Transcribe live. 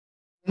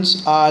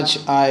आज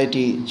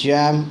IIT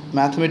JAM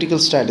Mathematical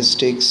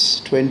Statistics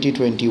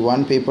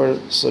 2021 paper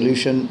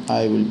solution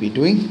I will be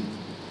doing.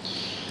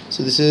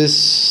 So this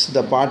is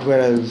the part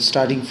where I will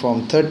starting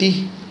from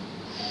 30.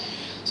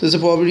 So it's a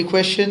probability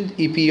question.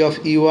 P of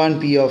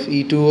E1, P of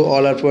E2,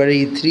 all are prior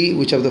E3.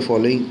 Which of the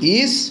following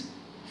is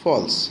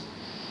false?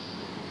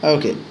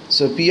 Okay,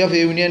 so P of A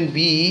union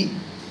B,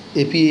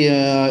 AP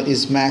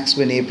is max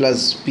when A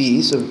plus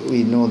B. So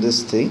we know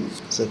this thing.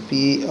 So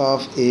P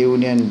of A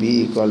union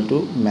B equal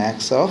to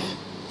max of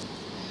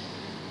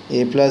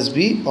A plus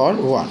B or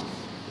 1.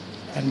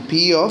 And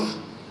P of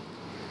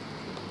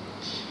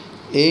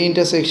A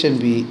intersection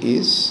B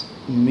is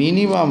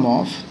minimum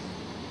of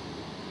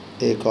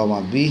A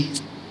comma B.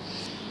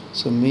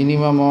 So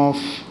minimum of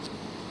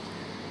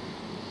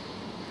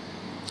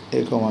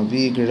A comma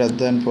B greater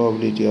than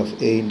probability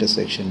of A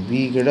intersection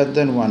B greater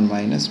than 1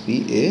 minus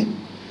B A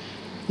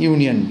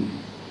union B.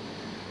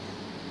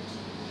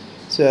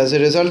 So as a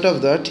result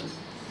of that,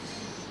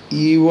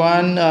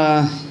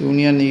 E1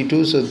 union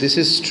E2, so this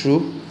is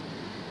true.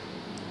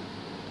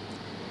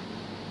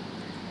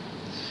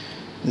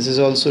 This is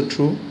also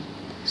true.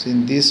 So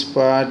in this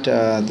part,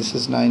 this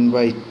is 9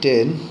 by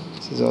 10.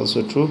 This is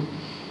also true.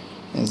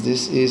 As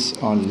this is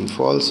only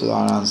false, so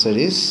our answer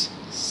is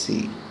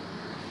C.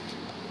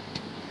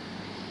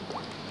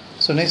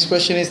 So next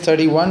question is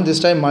 31.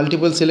 This time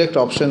multiple select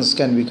options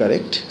can be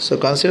correct. So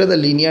consider the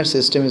linear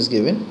system is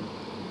given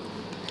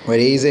where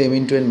A is a m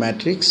into n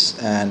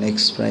matrix and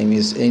x prime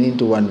is n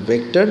into 1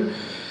 vector.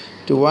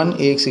 To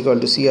 1 Ax equal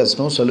to C has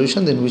no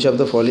solution. Then which of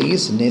the following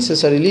is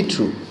necessarily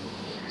true?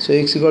 So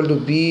x equal to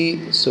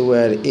B, so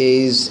where A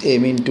is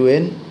m into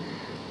n,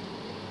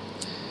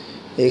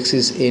 x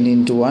is n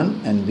into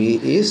 1 and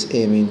B is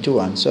m into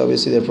 1. So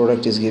obviously the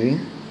product is giving.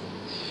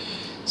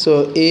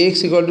 So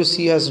Ax equal to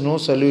C has no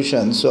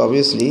solution. So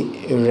obviously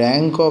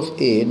rank of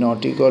A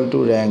not equal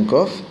to rank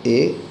of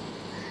A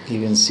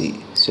given C.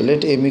 So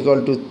let m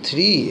equal to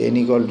 3, n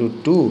equal to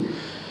 2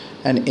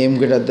 and m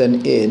greater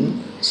than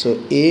n. So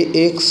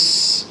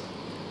Ax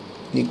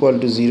equal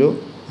to 0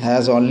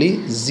 has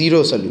only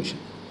 0 solution.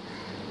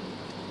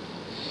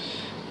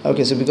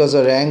 Okay, so because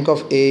the rank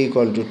of A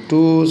equal to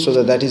 2,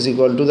 so that is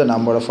equal to the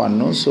number of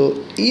unknowns.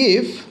 So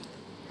if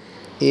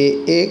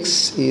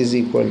Ax is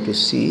equal to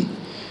C,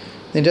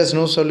 it has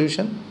no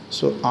solution.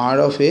 So R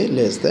of A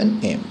less than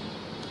M.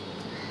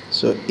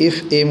 So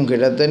if M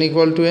greater than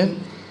equal to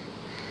N,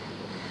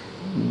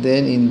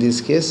 then in this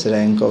case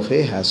rank of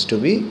A has to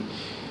be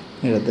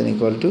greater than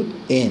equal to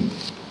N.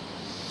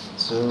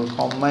 So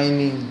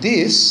combining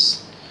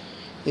this,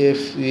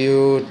 if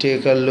you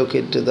take a look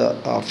into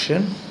the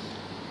option,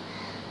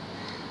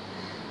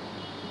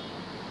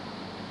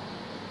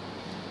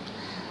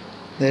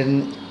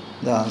 then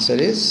the answer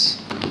is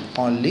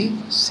only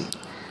C.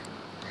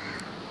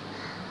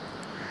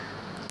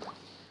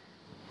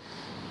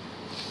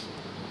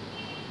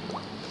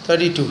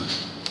 32.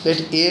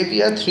 Let A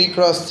be a 3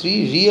 cross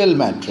 3 real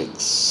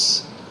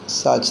matrix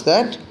such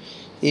that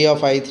A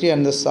of I3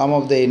 and the sum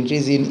of the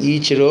entries in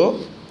each row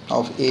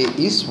of A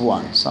is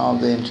 1. Sum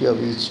of the entry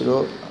of each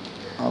row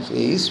of A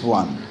is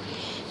 1.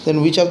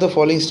 Then which of the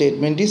following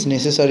statement is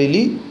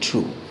necessarily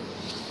true?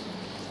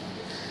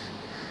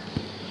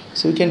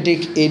 So we can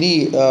take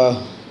any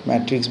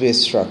matrix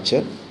based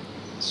structure.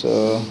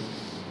 So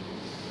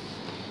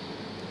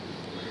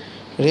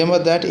remember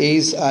that A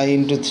is I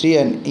into 3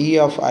 and E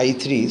of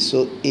I3.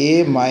 So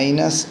A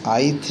minus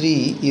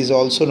I3 is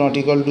also not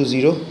equal to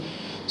 0.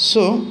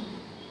 So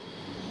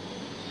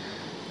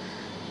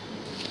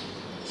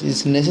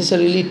it's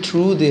necessarily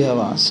true, they have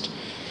asked.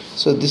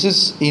 So this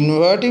is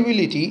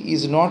invertibility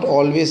is not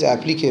always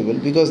applicable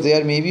because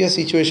there may be a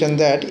situation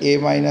that A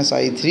minus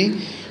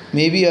I3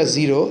 may be a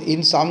 0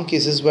 in some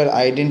cases where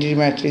identity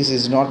matrix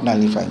is not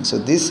nullifying. So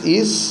this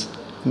is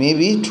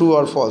maybe true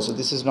or false. So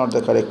this is not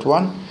the correct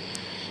one.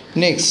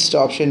 Next,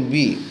 option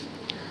B.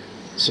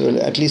 So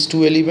at least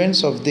two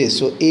elements of this.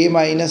 So A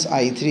minus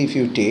I3 if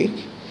you take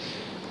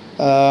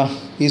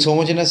is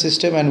homogeneous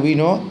system, and we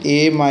know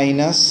A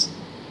minus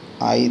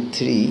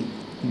I3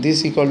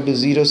 this equal to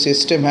 0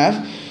 system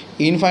have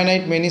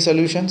infinite many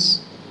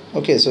solutions.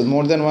 Okay, so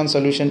more than one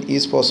solution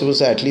is possible.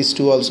 So at least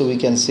two also we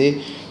can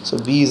say. So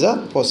B is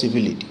a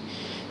possibility.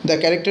 The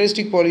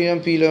characteristic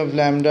polynomial P of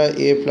lambda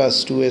A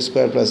plus 2A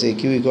square plus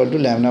AQ equal to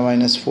lambda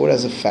minus 4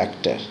 as a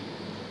factor.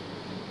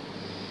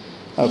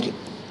 Okay,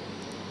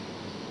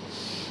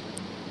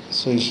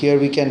 so here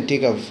we can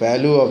take a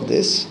value of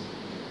this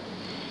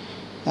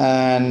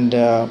and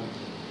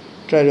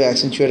try to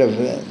accentuate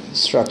a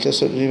structure.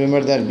 So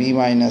remember that B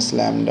minus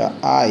lambda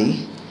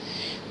I,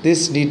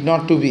 this need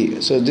not to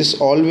be, so this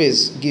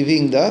always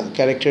giving the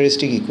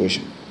characteristic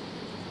equation.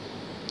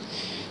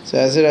 So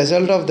as a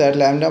result of that,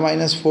 lambda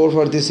minus 4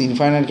 for this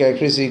infinite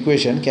characteristic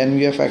equation can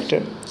be a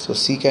factor. So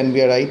C can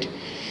be a right.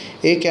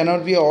 A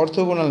cannot be an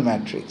orthogonal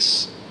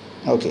matrix.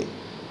 Okay.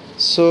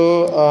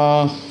 So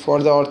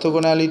for the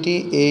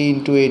orthogonality, A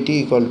into AT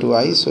equal to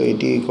I, so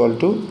AT equal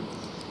to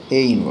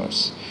A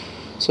inverse.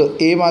 So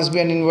A must be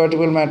an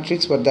invertible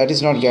matrix, but that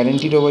is not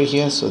guaranteed over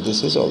here, so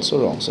this is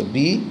also wrong. So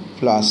B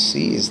plus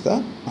C is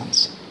the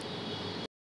answer.